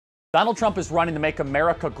Donald Trump is running to make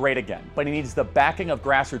America great again, but he needs the backing of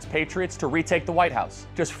grassroots patriots to retake the White House.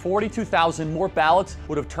 Just 42,000 more ballots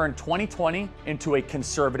would have turned 2020 into a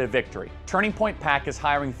conservative victory. Turning Point PAC is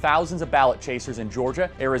hiring thousands of ballot chasers in Georgia,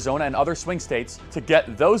 Arizona, and other swing states to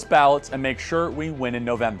get those ballots and make sure we win in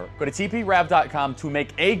November. Go to tprav.com to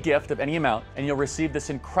make a gift of any amount, and you'll receive this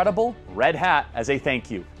incredible red hat as a thank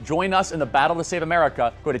you. Join us in the battle to save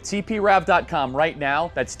America. Go to tprav.com right now.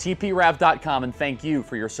 That's tprav.com, and thank you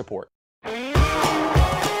for your support.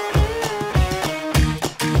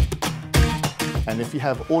 And if you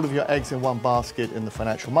have all of your eggs in one basket in the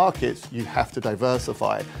financial markets, you have to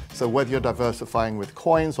diversify. So whether you're diversifying with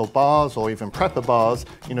coins or bars or even prepper bars,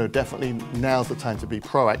 definitely now's the time to be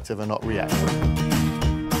proactive and not reactive.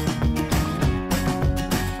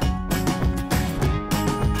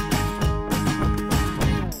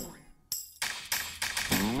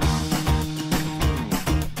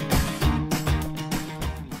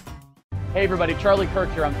 Hey everybody, Charlie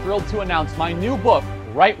Kirk here. I'm thrilled to announce my new book,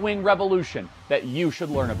 Right-Wing Revolution, that you should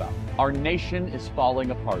learn about. Our nation is falling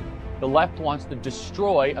apart. The left wants to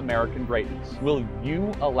destroy American greatness. Will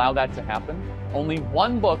you allow that to happen? Only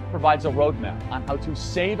one book provides a roadmap on how to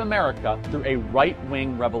save America through a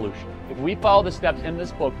right-wing revolution. If we follow the steps in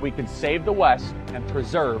this book, we can save the West and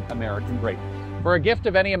preserve American greatness. For a gift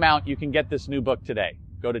of any amount, you can get this new book today.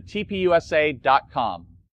 Go to tpusa.com.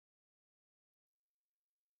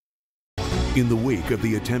 In the wake of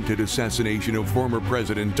the attempted assassination of former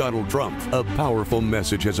President Donald Trump, a powerful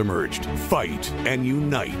message has emerged. Fight and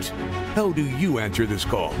unite. How do you answer this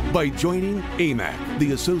call? By joining AMAC,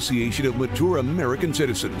 the Association of Mature American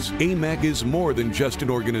Citizens. AMAC is more than just an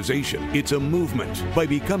organization. It's a movement. By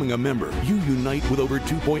becoming a member, you unite with over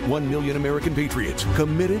 2.1 million American patriots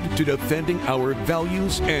committed to defending our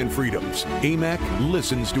values and freedoms. AMAC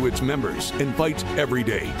listens to its members and fights every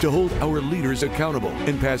day to hold our leaders accountable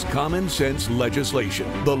and pass common sense legislation.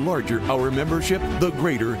 The larger our membership, the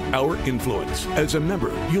greater our influence. As a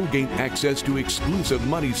member, you'll gain access to exclusive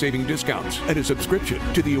money-saving discounts and a subscription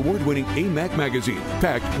to the award-winning AMAC magazine,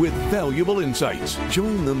 packed with valuable insights.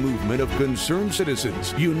 Join the movement of concerned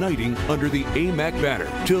citizens uniting under the AMAC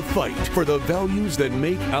banner to fight for the values that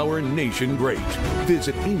make our nation great.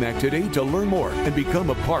 Visit AMAC today to learn more and become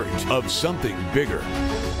a part of something bigger.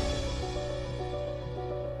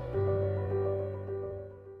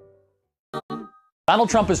 Donald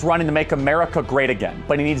Trump is running to make America great again,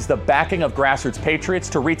 but he needs the backing of grassroots patriots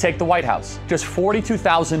to retake the White House. Just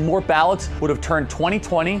 42,000 more ballots would have turned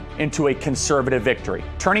 2020 into a conservative victory.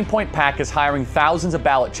 Turning Point PAC is hiring thousands of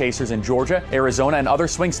ballot chasers in Georgia, Arizona, and other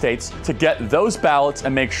swing states to get those ballots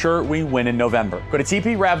and make sure we win in November. Go to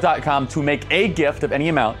tprav.com to make a gift of any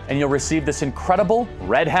amount, and you'll receive this incredible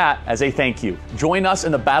red hat as a thank you. Join us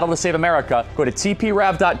in the battle to save America. Go to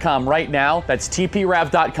tprav.com right now. That's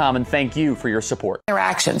tprav.com, and thank you for your support. Their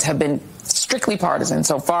actions have been strictly partisan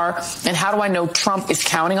so far. And how do I know Trump is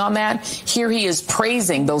counting on that? Here he is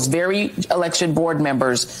praising those very election board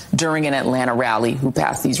members during an Atlanta rally who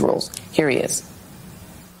passed these rules. Here he is.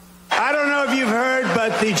 I don't know if you've heard,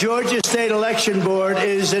 but the Georgia State Election Board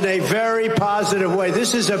is in a very positive way.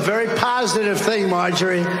 This is a very positive thing,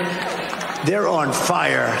 Marjorie. They're on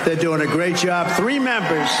fire. They're doing a great job. 3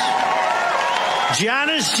 members,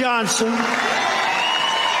 Janice Johnson,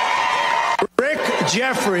 Rick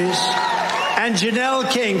Jeffries, and Janelle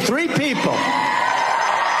King. 3 people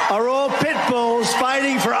are all pit bulls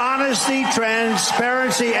fighting for honesty,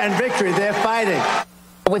 transparency, and victory. They're fighting.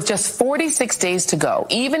 With just 46 days to go,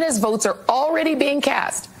 even as votes are already being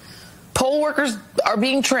cast, poll workers are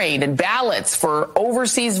being trained, and ballots for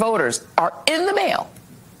overseas voters are in the mail.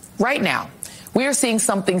 Right now, we are seeing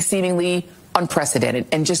something seemingly unprecedented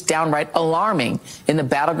and just downright alarming in the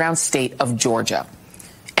battleground state of Georgia.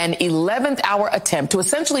 An 11th hour attempt to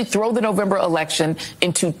essentially throw the November election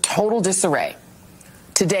into total disarray.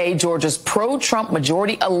 Today, Georgia's pro-Trump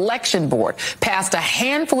majority election board passed a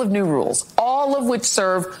handful of new rules, all of which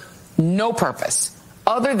serve no purpose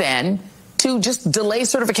other than to just delay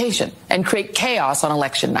certification and create chaos on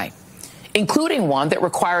election night, including one that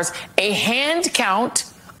requires a hand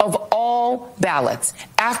count of all ballots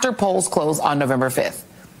after polls close on November 5th.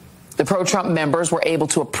 The pro-Trump members were able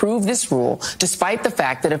to approve this rule despite the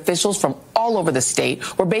fact that officials from all over the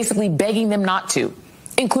state were basically begging them not to,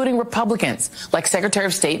 including Republicans like Secretary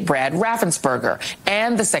of State Brad Raffensperger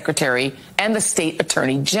and the Secretary and the State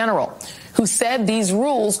Attorney General, who said these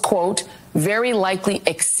rules, quote, very likely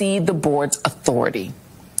exceed the board's authority.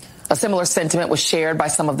 A similar sentiment was shared by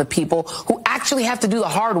some of the people who actually have to do the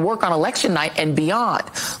hard work on election night and beyond,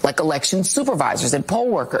 like election supervisors and poll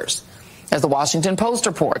workers. As the Washington Post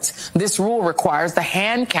reports, this rule requires the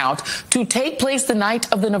hand count to take place the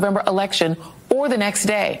night of the November election or the next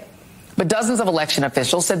day. But dozens of election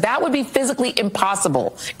officials said that would be physically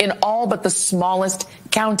impossible in all but the smallest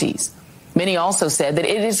counties. Many also said that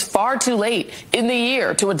it is far too late in the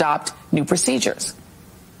year to adopt new procedures,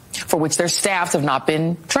 for which their staffs have not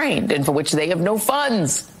been trained and for which they have no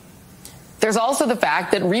funds. There's also the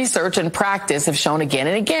fact that research and practice have shown again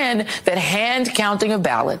and again that hand counting of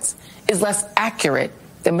ballots is less accurate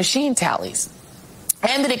than machine tallies,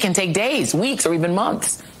 and that it can take days, weeks, or even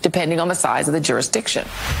months, depending on the size of the jurisdiction.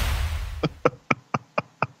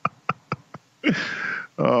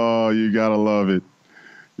 Oh, you gotta love it.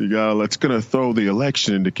 It's going to throw the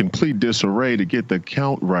election into complete disarray to get the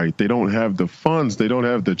count right. They don't have the funds. They don't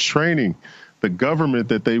have the training. The government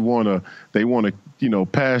that they want to,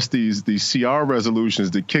 pass these CR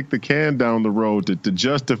resolutions to kick the can down the road to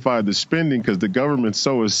justify the spending, because the government's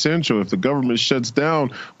so essential. If the government shuts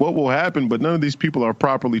down, what will happen? But none of these people are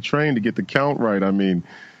properly trained to get the count right. I mean,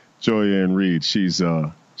 Joy-Ann Reid, she's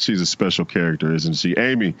a special character, isn't she?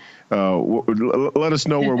 Amy, let us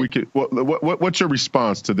know where we could. What's your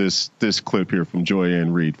response to this clip here from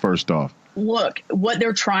Joy-Ann Reid? First off, look, what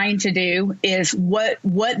they're trying to do is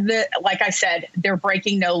like I said, they're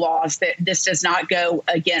breaking no laws. That this does not go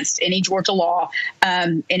against any Georgia law,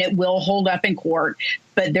 and it will hold up in court.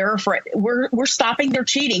 But they're afraid. We're stopping their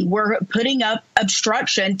cheating. We're putting up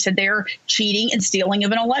obstruction to their cheating and stealing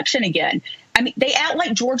of an election again. I mean, they act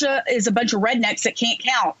like Georgia is a bunch of rednecks that can't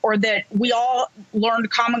count, or that we all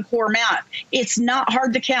learned Common Core math. It's not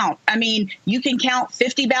hard to count. I mean, you can count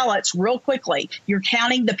 50 ballots real quickly. You're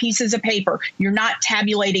counting the pieces of paper. You're not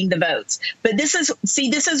tabulating the votes. But this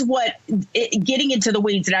is what getting into the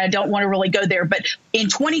weeds, and I don't want to really go there. But in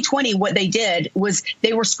 2020, what they did was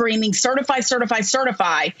they were screaming, certify, certify,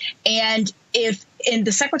 certify. And and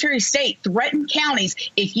the Secretary of State threatened counties,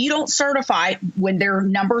 if you don't certify, when their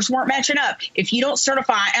numbers weren't matching up, if you don't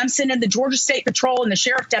certify, I'm sending the Georgia State Patrol and the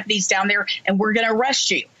sheriff deputies down there, and we're going to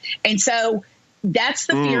arrest you. And so that's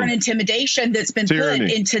the fear and intimidation that's been put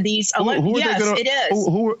into these elections. Yes, it is.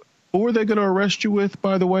 Who are they going to arrest you with,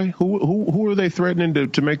 by the way? Who are they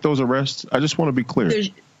threatening to make those arrests? I just want to be clear.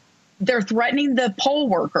 They're threatening the poll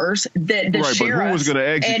workers, the sheriffs. But who was going to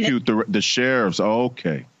execute the sheriffs? Oh,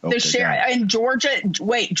 okay. The sheriff in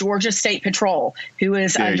Georgia State Patrol, who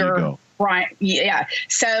is under Brian. Yeah.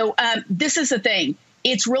 So this is the thing.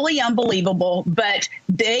 It's really unbelievable, but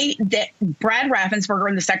Brad Raffensperger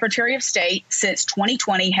and the Secretary of State since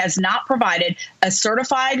 2020 has not provided a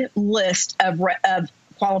certified list of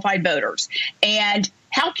qualified voters. And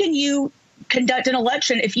how can you conduct an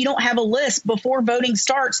election if you don't have a list before voting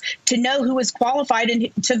starts to know who is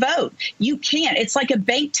qualified to vote? You can't. It's like a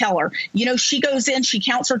bank teller. She goes in, she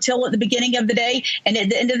counts her till at the beginning of the day, and at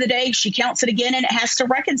the end of the day, she counts it again, and it has to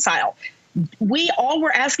reconcile. All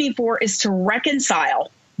we're asking for is to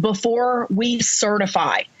reconcile before we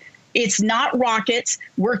certify. It's not rockets.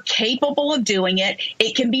 We're capable of doing it.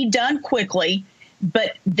 It can be done quickly.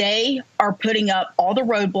 But they are putting up all the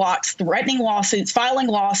roadblocks, threatening lawsuits, filing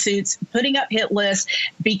lawsuits, putting up hit lists,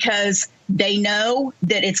 because they know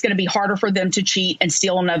that it's going to be harder for them to cheat and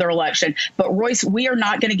steal another election. But Royce, we are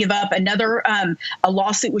not going to give up. Another a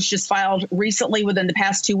lawsuit was just filed recently within the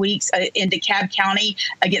past 2 weeks in DeKalb County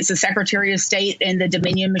against the Secretary of State and the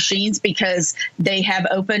Dominion machines, because they have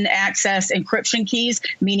open access encryption keys,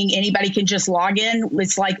 meaning anybody can just log in.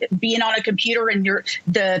 It's like being on a computer and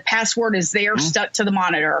the password is there stuck to the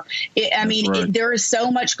monitor. There is so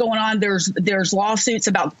much going on. There's lawsuits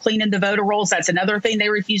about cleaning the voter rolls. That's another thing they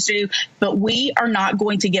refuse to do. But we are not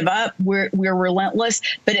going to give up. We're relentless.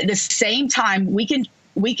 But at the same time, we can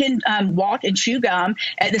walk and chew gum.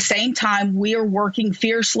 At the same time, we are working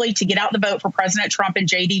fiercely to get out the vote for President Trump and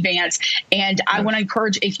J.D. Vance. And I want to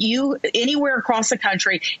encourage, if you anywhere across the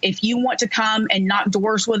country, if you want to come and knock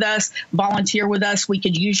doors with us, volunteer with us, we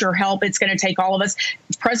could use your help. It's going to take all of us.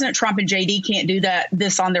 President Trump and J.D. can't do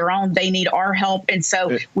this on their own. They need our help. And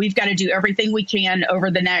so we've got to do everything we can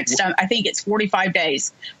over the next, I think it's 45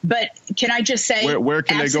 days. But can I just say, where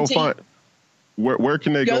can they go find? Where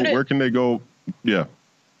can they go? Where can they go? Yeah.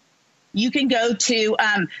 You can go to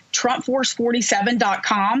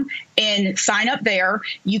TrumpForce47.com and sign up there.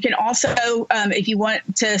 You can also, if you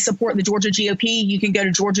want to support the Georgia GOP, you can go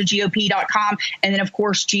to GeorgiaGOP.com, and then, of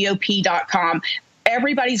course, GOP.com.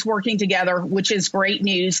 everybody's working together, which is great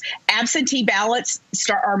news. Absentee ballots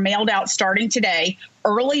are mailed out starting today.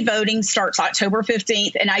 Early voting starts October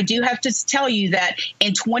 15th. And I do have to tell you that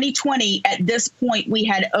in 2020, at this point, we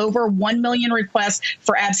had over 1 million requests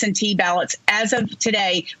for absentee ballots. As of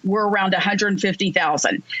today, we're around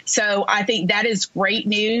 150,000. So I think that is great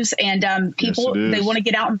news. And people, they want to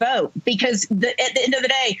get out and vote because at the end of the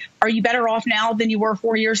day, are you better off now than you were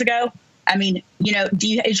 4 years ago? I mean, you know,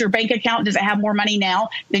 is your bank account, does it have more money now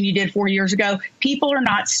than you did 4 years ago? People are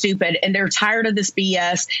not stupid, and they're tired of this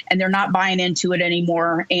BS, and they're not buying into it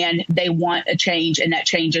anymore, and they want a change, and that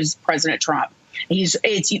change is President Trump.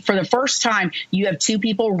 It's for the first time you have two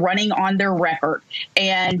people running on their record,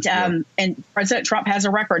 and President Trump has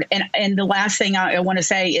a record. And the last thing I want to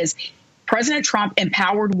say is, President Trump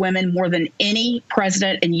empowered women more than any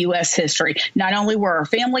president in U.S. history. Not only were our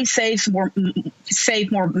families saved, more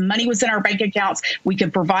money was in our bank accounts, we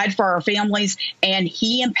could provide for our families, and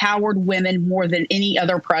he empowered women more than any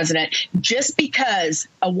other president. Just because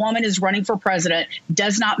a woman is running for president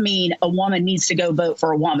does not mean a woman needs to go vote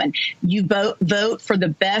for a woman. You vote for the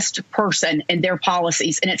best person and their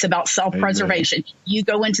policies, and it's about self-preservation. Amen. You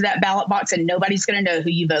go into that ballot box, and nobody's going to know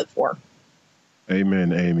who you vote for.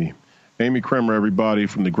 Amen, Amy. Amy Kremer, everybody,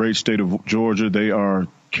 from the great state of Georgia. They are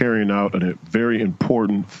carrying out a very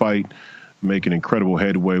important fight, making incredible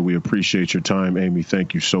headway. We appreciate your time, Amy.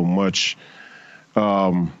 Thank you so much.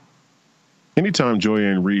 Anytime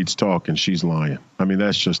Joyanne Reed's talking, she's lying. I mean,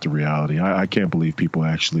 that's just the reality. I can't believe people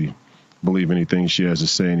actually believe anything she has to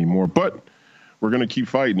say anymore. But we're going to keep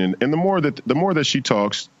fighting. And the more that she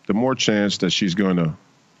talks, the more chance that she's going to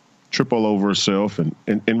trip all over herself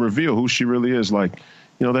and reveal who she really is. Like,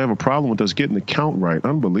 you know, they have a problem with us getting the count right.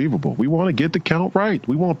 Unbelievable. We want to get the count right.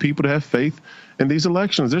 We want people to have faith in these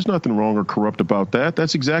elections. There's nothing wrong or corrupt about that.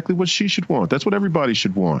 That's exactly what she should want. That's what everybody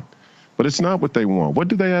should want. But it's not what they want. What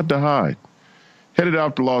do they have to hide? Headed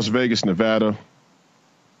out to Las Vegas, Nevada,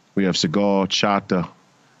 we have Sigal Chattah,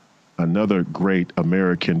 another great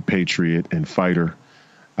American patriot and fighter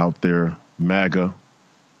out there, MAGA.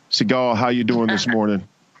 Sigal, how you doing this morning?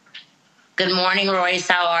 Good morning, Royce.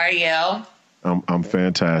 How are you? I'm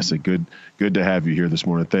fantastic. Good to have you here this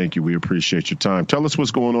morning. Thank you. We appreciate your time. Tell us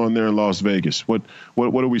what's going on there in Las Vegas. What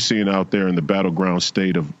are we seeing out there in the battleground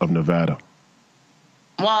state of Nevada?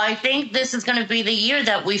 Well, I think this is going to be the year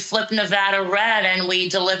that we flip Nevada red and we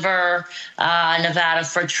deliver Nevada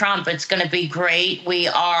for Trump. It's going to be great. We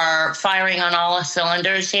are firing on all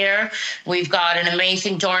cylinders here. We've got an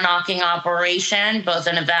amazing door-knocking operation, both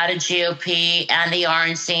the Nevada GOP and the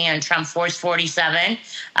RNC and Trump Force 47.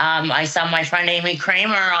 I saw my friend Amy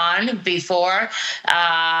Kremer on before.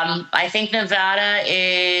 I think Nevada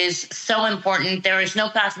is so important. There is no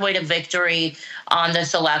pathway to victory on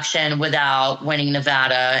this election without winning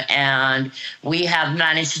Nevada. And we have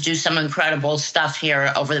managed to do some incredible stuff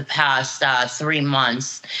here over the past 3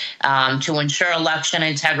 months to ensure election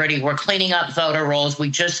integrity. We're cleaning up voter rolls. We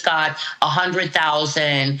just got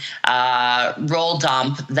 100,000 roll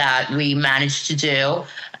dump that we managed to do.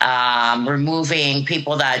 Removing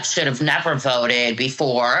people that should have never voted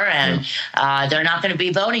before, and they're not going to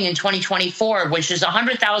be voting in 2024, which is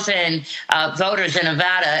 100,000 voters in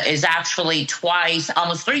Nevada is actually twice,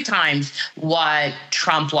 almost 3 times what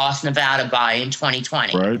Trump lost Nevada by in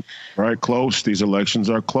 2020. Right. Close. These elections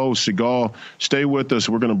are close. Sigal, stay with us.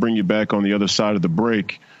 We're going to bring you back on the other side of the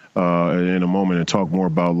break in a moment and talk more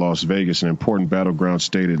about Las Vegas, an important battleground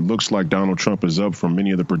state. It looks like Donald Trump is up from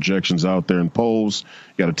many of the projections out there in polls.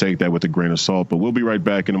 You got to take that with a grain of salt, but we'll be right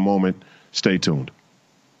back in a moment. Stay tuned.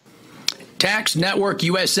 Tax Network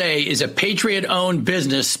USA is a Patriot-owned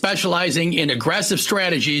business specializing in aggressive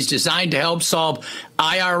strategies designed to help solve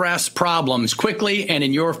IRS problems quickly and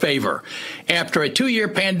in your favor. After a 2-year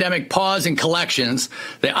pandemic pause in collections,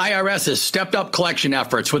 the IRS has stepped up collection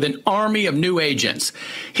efforts with an army of new agents.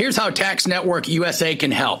 Here's how Tax Network USA can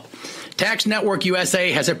help. Tax Network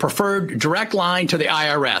USA has a preferred direct line to the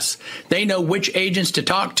IRS. They know which agents to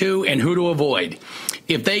talk to and who to avoid.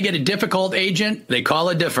 If they get a difficult agent, they call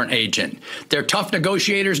a different agent. Their tough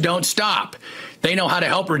negotiators don't stop. They know how to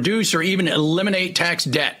help reduce or even eliminate tax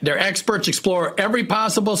debt. Their experts explore every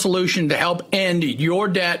possible solution to help end your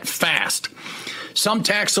debt fast. Some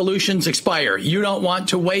tax solutions expire. You don't want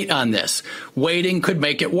to wait on this. Waiting could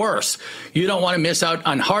make it worse. You don't want to miss out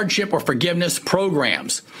on hardship or forgiveness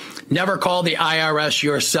programs. Never call the IRS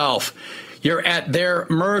yourself. You're at their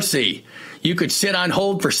mercy. You could sit on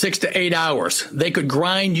hold for 6 to 8 hours. They could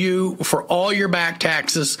grind you for all your back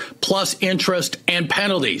taxes, plus interest and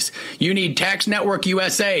penalties. You need Tax Network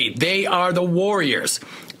USA. They are the warriors.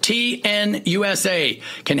 TN USA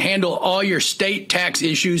can handle all your state tax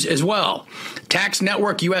issues as well. Tax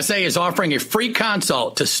Network USA is offering a free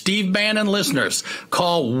consult to Steve Bannon listeners.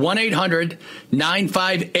 Call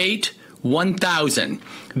 1-800-958-1000.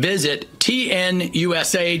 Visit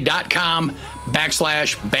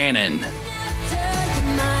tnusa.com/Bannon.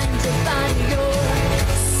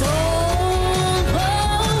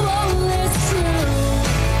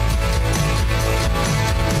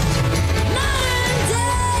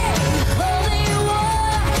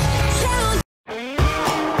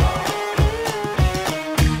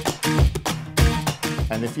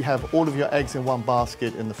 And if you have all of your eggs in one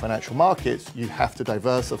basket in the financial markets, you have to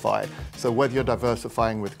diversify. So whether you're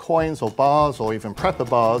diversifying with coins or bars or even prepper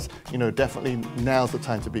bars, definitely now's the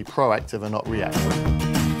time to be proactive and not reactive.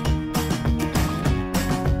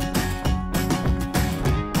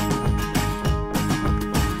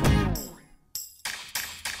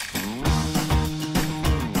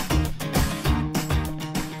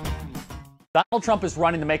 Donald Trump is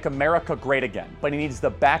running to make America great again, but he needs the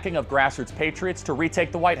backing of grassroots patriots to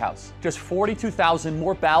retake the White House. Just 42,000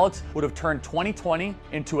 more ballots would have turned 2020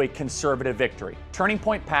 into a conservative victory. Turning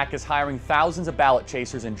Point PAC is hiring thousands of ballot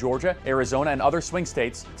chasers in Georgia, Arizona, and other swing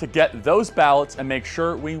states to get those ballots and make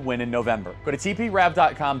sure we win in November. Go to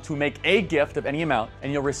tprav.com to make a gift of any amount,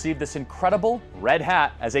 and you'll receive this incredible red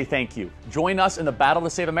hat as a thank you. Join us in the battle to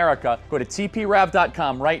save America. Go to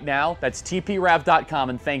tprav.com right now. That's tprav.com,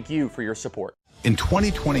 and thank you for your support. In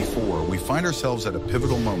 2024, we find ourselves at a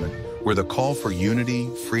pivotal moment where the call for unity,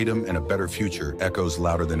 freedom, and a better future echoes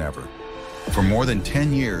louder than ever. For more than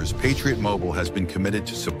 10 years, Patriot Mobile has been committed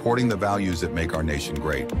to supporting the values that make our nation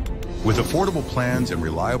great. With affordable plans and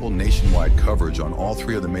reliable nationwide coverage on all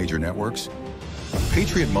 3 of the major networks,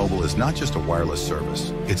 Patriot Mobile is not just a wireless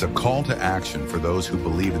service, it's a call to action for those who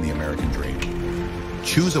believe in the American dream.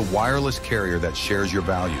 Choose a wireless carrier that shares your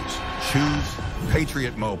values. Choose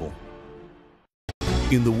Patriot Mobile.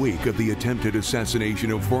 In the wake of the attempted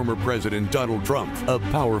assassination of former President Donald Trump, a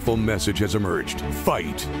powerful message has emerged.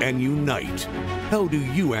 Fight and unite. How do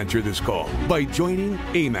you answer this call? By joining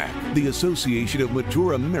AMAC, the Association of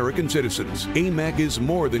Mature American Citizens. AMAC is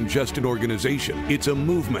more than just an organization. It's a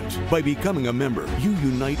movement. By becoming a member, you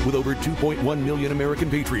unite with over 2.1 million American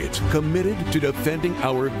patriots committed to defending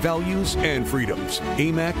our values and freedoms.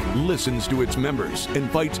 AMAC listens to its members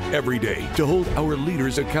and fights every day to hold our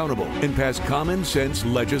leaders accountable and pass common sense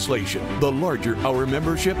legislation. The larger our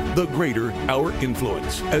membership, the greater our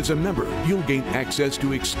influence. As a member, you'll gain access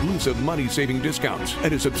to exclusive money-saving discounts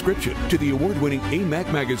and a subscription to the award-winning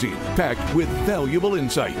AMAC magazine, packed with valuable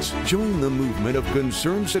insights. Join the movement of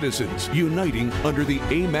concerned citizens uniting under the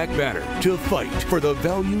AMAC banner to fight for the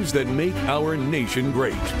values that make our nation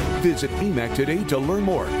great. Visit AMAC today to learn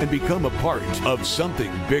more and become a part of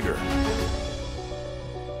something bigger.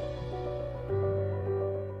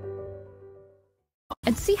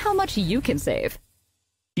 And see how much you can save.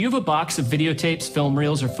 Do you have a box of videotapes, film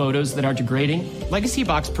reels, or photos that are degrading? Legacy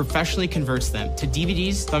Box professionally converts them to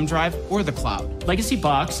DVDs, thumb drive, or the cloud. Legacy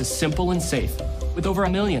Box is simple and safe, with over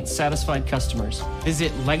 1 million satisfied customers.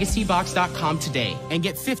 Visit legacybox.com today and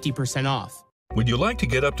get 50% off. Would you like to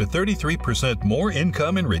get up to 33% more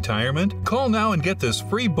income in retirement? Call now and get this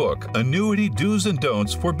free book, Annuity Do's and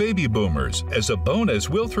Don'ts for Baby Boomers. As a bonus,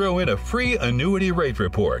 we'll throw in a free annuity rate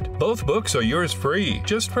report. Both books are yours free,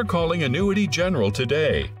 just for calling Annuity General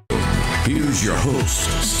today. Here's your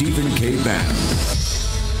host, Stephen K. Bannon.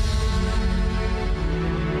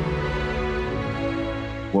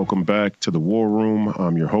 Welcome back to the War Room.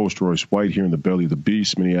 I'm your host, Royce White, here in the belly of the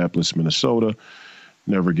beast, Minneapolis, Minnesota.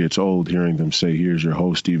 Never gets old hearing them say, here's your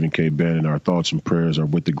host, Stephen K. Bannon. Our thoughts and prayers are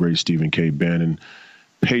with the great Stephen K. Bannon,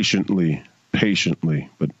 patiently,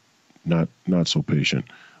 but not so patient,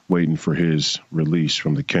 waiting for his release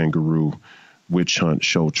from the kangaroo witch hunt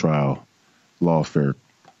show trial lawfare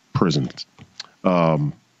prison.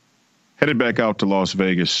 Headed back out to Las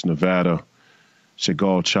Vegas, Nevada.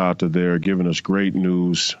 Segal Chata there giving us great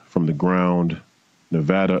news from the ground.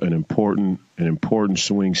 Nevada, an important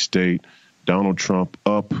swing state. Donald Trump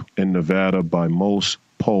up in Nevada by most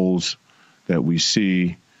polls that we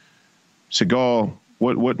see. Segal,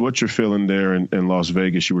 what's your feeling there in Las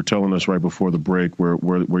Vegas? You were telling us right before the break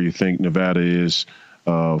where you think Nevada is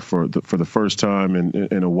for the first time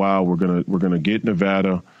in a while. We're gonna get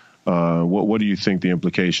Nevada. What do you think the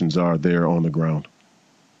implications are there on the ground?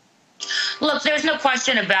 Look, there's no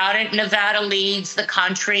question about it. Nevada leads the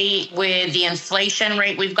country with the inflation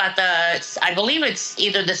rate. We've got I believe it's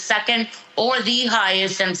either the second or the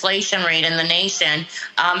highest inflation rate in the nation.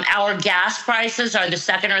 Our gas prices are the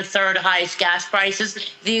second or third highest gas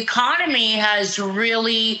prices. The economy has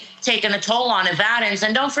really taken a toll on Nevadans.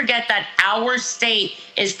 And don't forget that our state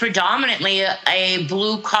is predominantly a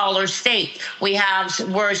blue-collar state.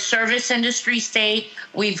 We're a service industry state.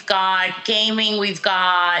 We've got gaming. We've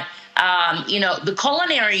got the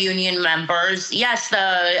culinary union members, yes,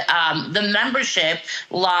 the membership,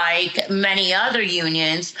 like many other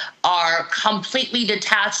unions, are completely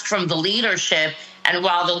detached from the leadership. And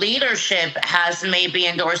while the leadership has maybe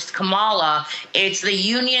endorsed Kamala, it's the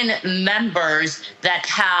union members that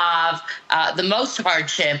have the most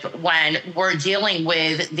hardship when we're dealing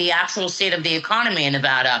with the actual state of the economy in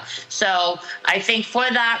Nevada. So I think for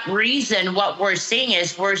that reason, what we're seeing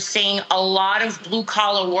a lot of blue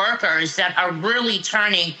collar workers that are really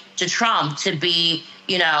turning to Trump to be,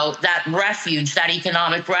 that refuge, that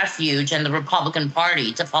economic refuge, and the Republican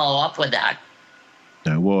Party to follow up with that.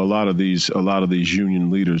 Yeah, well, a lot of these union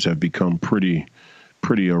leaders have become pretty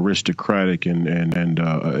aristocratic and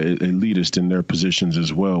elitist in their positions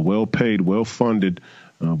as well. Well paid, well funded,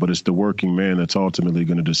 but it's the working man that's ultimately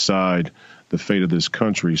going to decide the fate of this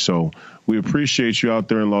country. So we appreciate you out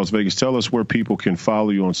there in Las Vegas. Tell us where people can follow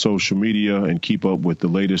you on social media and keep up with the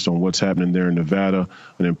latest on what's happening there in Nevada,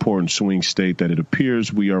 an important swing state that it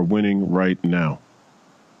appears we are winning right now.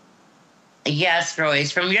 Yes,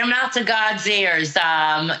 Royce, from your mouth to God's ears.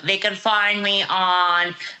 They can find me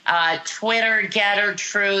on Twitter, Getter,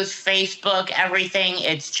 Truth, Facebook, everything.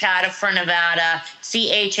 It's Chatta for Nevada,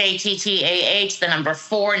 CHATTAH, the number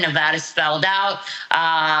 4, Nevada spelled out.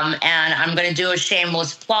 And I'm going to do a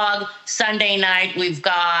shameless plug. Sunday night, we've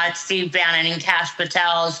got Steve Bannon and Cash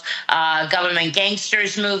Patel's Government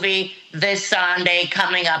Gangsters movie. This Sunday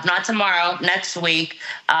coming up, not tomorrow, next week,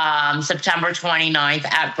 September 29th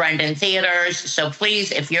at Brendan Theaters. So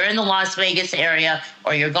please, if you're in the Las Vegas area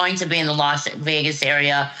or you're going to be in the Las Vegas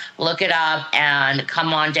area, look it up and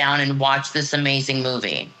come on down and watch this amazing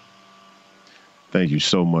movie. Thank you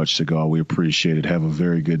so much, Segal. We appreciate it. Have a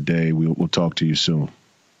very good day. We'll talk to you soon.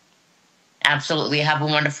 Absolutely. Have a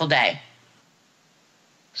wonderful day.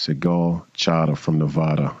 Segal Chatta from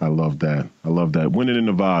Nevada. I love that. I love that. Winning in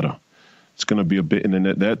Nevada. It's going to be a bit, and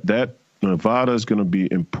that Nevada is going to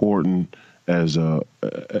be important as a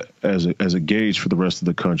gauge for the rest of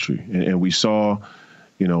the country. And we saw,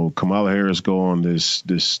 Kamala Harris go on this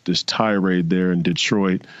tirade there in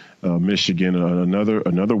Detroit, Michigan,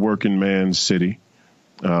 another working man's city,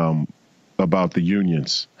 about the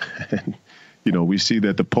unions. We see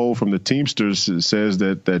that the poll from the Teamsters says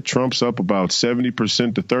that Trump's up about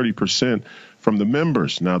 70% to 30% from the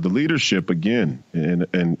members. Now, the leadership, again,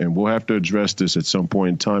 and we'll have to address this at some point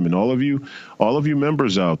in time. And all of you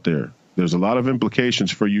members out there, there's a lot of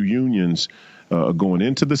implications for you unions going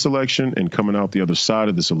into this election and coming out the other side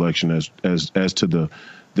of this election as to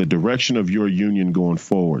the direction of your union going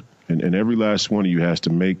forward. And every last one of you has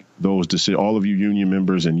to make those decisions. All of you union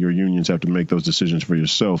members and your unions have to make those decisions for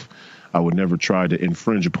yourself. I would never try to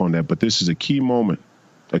infringe upon that. But this is a key moment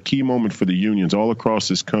for the unions all across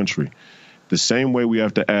this country. The same way we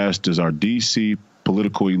have to ask, does our D.C.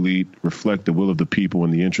 political elite reflect the will of the people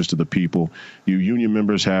and the interest of the people? You union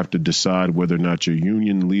members have to decide whether or not your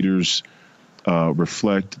union leaders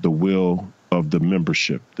reflect the will of the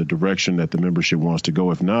membership, the direction that the membership wants to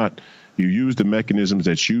go. If not, you use the mechanisms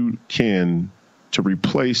that you can to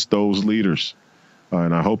replace those leaders.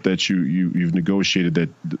 And I hope that you've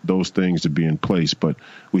negotiated those things to be in place. But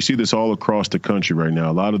we see this all across the country right now.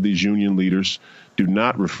 A lot of these union leaders do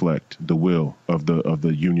not reflect the will of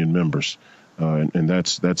the union members. And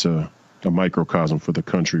that's a microcosm for the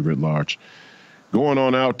country writ large. Going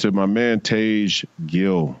on out to my man Tage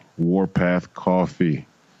Gill, Warpath Coffee.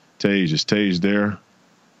 Tage, is Tage there?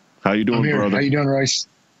 How you doing, I'm here. Brother? How you doing, Royce?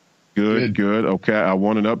 Good. Okay, I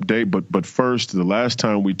want an update, but first, the last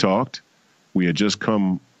time we talked, we had just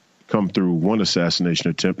come through one assassination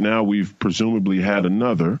attempt. Now we've presumably had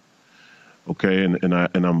another. Okay, and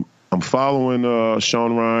I'm following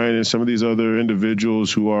Sean Ryan and some of these other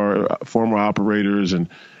individuals who are former operators, and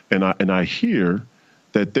I hear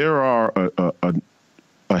that there are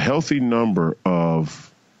a healthy number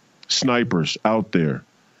of snipers out there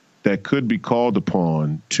that could be called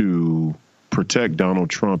upon to protect Donald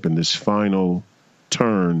Trump in this final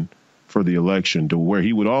turn for the election, to where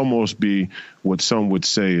he would almost be what some would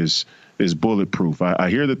say is bulletproof. I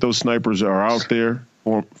hear that those snipers are out there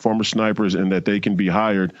former snipers and that they can be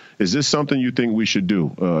hired. Is this something you think we should do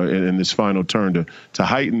in this final turn to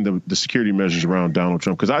heighten the security measures around Donald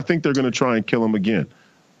Trump? Because I think they're going to try and kill him again.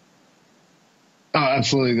 Oh,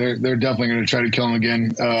 absolutely. They're definitely going to try to kill him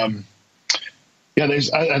again.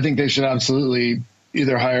 I think they should absolutely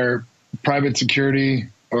either hire private security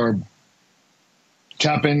or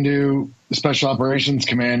tap into the Special Operations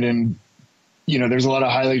Command. And, there's a lot of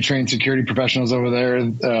highly trained security professionals over there.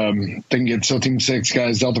 They can get SEAL Team 6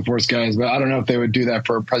 guys, Delta Force guys, but I don't know if they would do that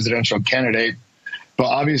for a presidential candidate. But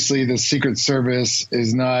obviously the Secret Service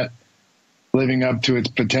is not living up to its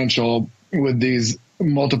potential with these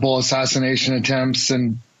multiple assassination attempts.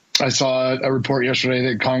 And I saw a report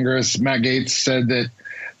yesterday that Congress, Matt Gaetz, said that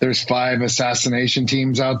there's 5 assassination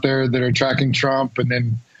teams out there that are tracking Trump. And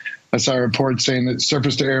then I saw a report saying that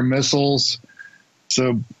surface-to-air missiles.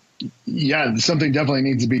 So, yeah, something definitely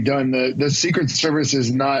needs to be done. The Secret Service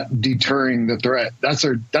is not deterring the threat. That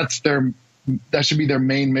should be their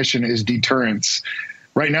main mission, is deterrence.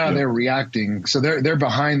 Right now, They're reacting. So they're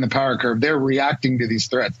behind the power curve. They're reacting to these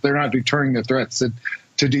threats. They're not deterring the threats.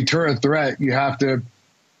 To deter a threat, you have to,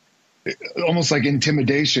 almost like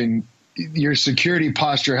intimidation, your security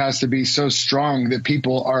posture has to be so strong that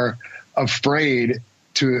people are afraid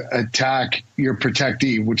to attack your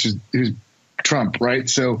protectee, who's Trump, right?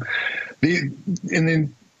 So and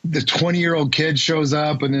then the 20-year-old kid shows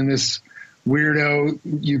up, and then this weirdo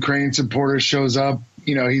Ukraine supporter shows up.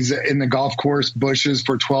 He's in the golf course bushes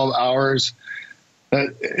for 12 hours.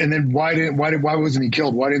 And then why wasn't he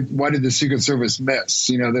killed? Why did the Secret Service miss?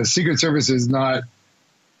 The Secret Service is not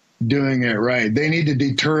doing it right. They need to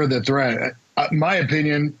deter the threat. My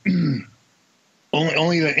opinion,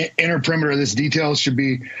 only the inner perimeter of this detail should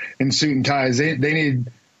be in suit and ties. They need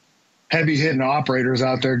heavy hitting operators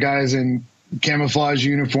out there, guys in camouflage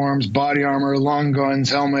uniforms, body armor, long guns,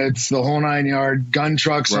 helmets, the whole 9 yard, gun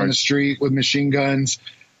trucks on the street with machine guns.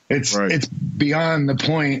 It's beyond the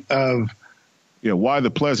point of. Yeah, why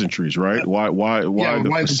the pleasantries, right? Why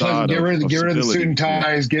the facade? Get rid of the suit and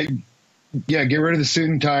ties. Get rid of the suit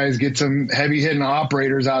and ties. Get some heavy hitting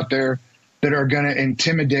operators out there that are going to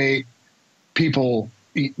intimidate people.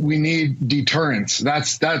 We need deterrence.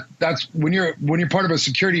 That's when you're part of a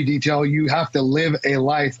security detail, you have to live a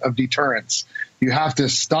life of deterrence. You have to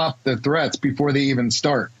stop the threats before they even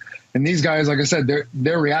start. And these guys, like I said,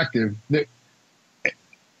 they're reactive.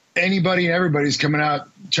 Anybody and everybody's coming out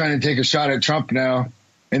trying to take a shot at Trump now.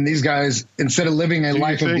 And these guys, instead of living a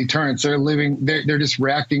life of deterrence, they're just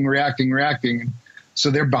reacting.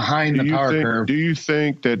 So they're behind the power curve. Do you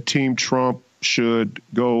think that Team Trump should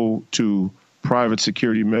go to private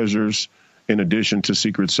security measures in addition to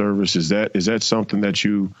Secret Service? Is that something that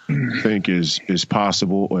you think is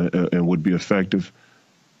possible and would be effective?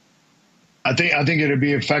 I think it'd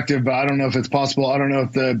be effective, but I don't know if it's possible. I don't know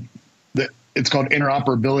if it's called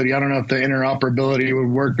interoperability. I don't know if the interoperability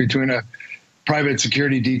would work between a private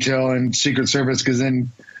security detail and Secret Service, because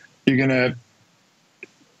then you're going to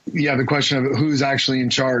the question of who's actually in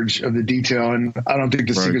charge of the detail. And I don't think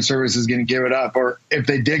the Secret Service is going to give it up. Or if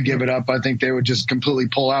they did give it up, I think they would just completely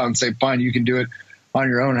pull out and say, fine, you can do it on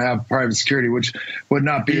your own and have private security, which would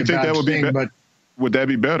not be a bad thing. But would that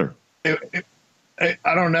be better? I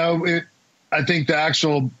don't know. I think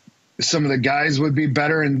some of the guys would be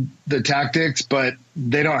better in the tactics, but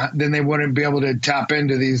then they wouldn't be able to tap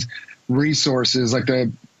into these resources like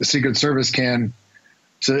the Secret Service can.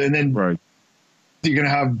 So, and then you're going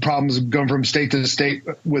to have problems going from state to state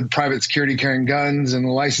with private security carrying guns and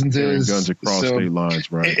licenses. Guns across state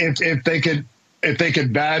lines, right? If they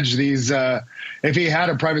could badge these, if he had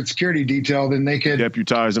a private security detail, then they could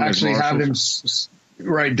deputize them, actually have them,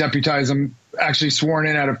 deputize them, actually sworn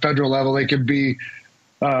in at a federal level. They could be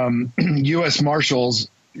U.S. Marshals.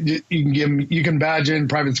 You can badge in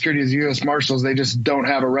private security as U.S. Marshals. They just don't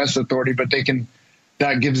have arrest authority, but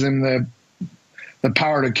that gives them the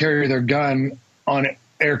power to carry their gun on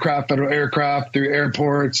federal aircraft, through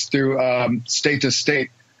airports, through state to state.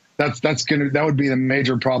 That would be the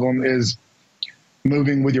major problem, is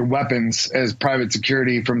moving with your weapons as private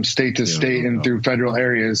security from state to state and through federal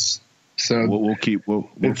areas. So we'll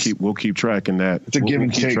keep tracking that. It's a give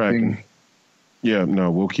and take thing. Yeah, no,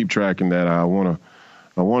 we'll keep tracking that. I want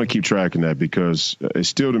to keep tracking that, because it's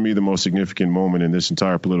still, to me, the most significant moment in this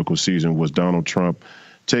entire political season was Donald Trump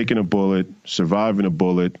taking a bullet, surviving a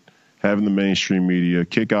bullet, having the mainstream media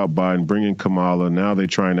kick out Biden, bring in Kamala. Now they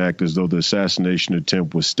try and act as though the assassination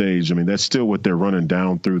attempt was staged. I mean, that's still what they're running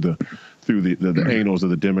down through the annals of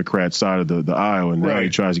the Democrat side of the aisle. And now they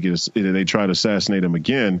try to assassinate him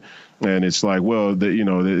again. And it's like, well,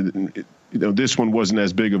 this one wasn't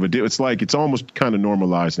as big of a deal. It's like it's almost kind of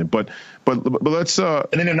normalizing it. But let's. And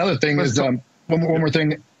then another thing is one more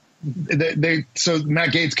thing. So Matt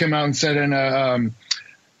Gaetz came out and said in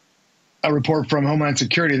a report from Homeland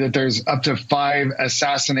Security that there's up to 5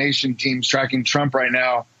 assassination teams tracking Trump right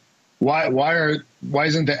now. Why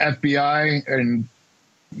isn't the FBI and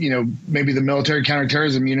maybe the military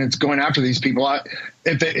counterterrorism units going after these people?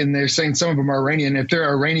 And they're saying some of them are Iranian. If they're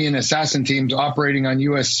Iranian assassin teams operating on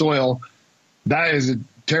U.S. soil, that is a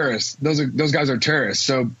terrorist. Those guys are terrorists.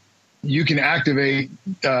 So you can activate,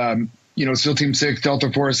 SEAL Team 6,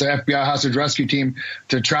 Delta Force, the FBI hostage rescue team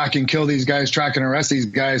to track and kill these guys, track and arrest these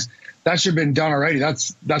guys. That should have been done already.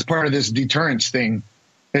 That's part of this deterrence thing.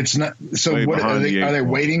 It's not. So what are they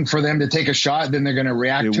waiting for them to take a shot? Then they're going to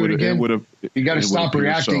react to it again. You got to stop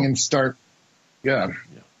reacting and start. Yeah,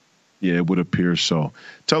 it would appear so.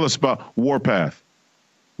 Tell us about Warpath.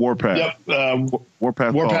 Yep.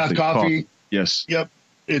 Warpath coffee. Yes. Yep.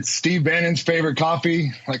 It's Steve Bannon's favorite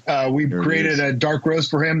coffee. We created a dark roast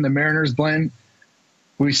for him, the Mariners blend.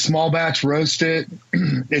 We small batch roast it.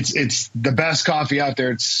 It's the best coffee out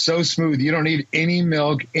there. It's so smooth. You don't need any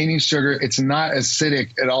milk, any sugar. It's not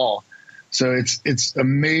acidic at all. So it's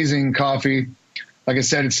amazing coffee. Like I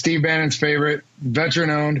said, it's Steve Bannon's favorite,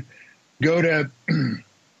 veteran owned. Go to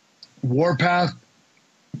Warpath.coffee,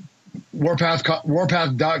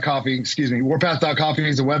 Warpath.coffee is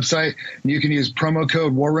the website. And you can use promo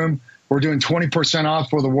code War Room. We're doing 20%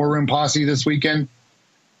 off for the War Room posse this weekend.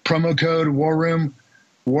 Promo code War Room,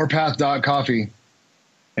 Warpath.coffee.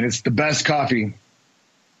 And it's the best coffee.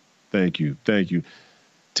 Thank you. Tej,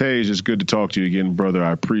 it's good to talk to you again, brother.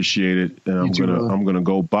 I appreciate it. And I'm gonna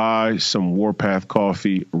go buy some Warpath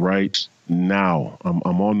coffee right now.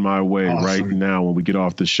 I'm on my way right now when we get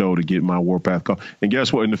off the show to get my Warpath coffee. And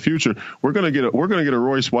guess what? In the future, we're gonna get a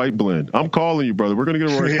Royce White blend. I'm calling you, brother. We're gonna get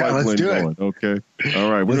a Royce White blend going. Okay. All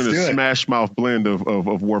right. We're gonna smash mouth blend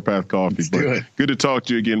of Warpath coffee. Good to talk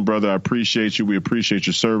to you again, brother. I appreciate you. We appreciate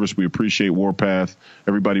your service. We appreciate Warpath.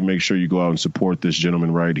 Everybody, make sure you go out and support this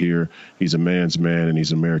gentleman right here. He's a man's man and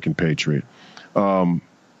he's an American patriot. Well,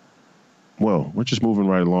 we're just moving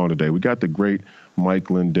right along today. We got the great Mike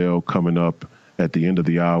Lindell coming up at the end of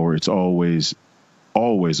the hour. It's always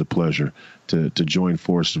a pleasure to join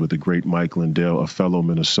forces with the great Mike Lindell, a fellow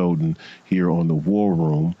Minnesotan here on the War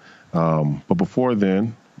Room. But before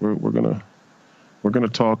then, we're gonna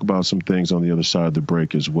talk about some things on the other side of the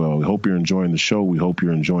break as well. We hope you're enjoying the show. We hope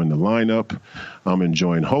you're enjoying the lineup. I'm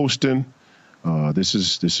enjoying hosting. This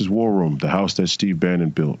is War Room, the house that Steve Bannon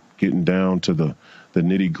built, getting down to the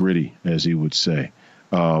nitty gritty, as he would say.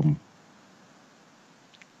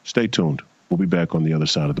 Stay tuned. We'll be back on the other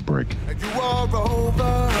side of the break. And you are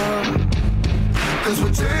over, 'cause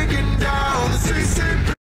we're taking down the city.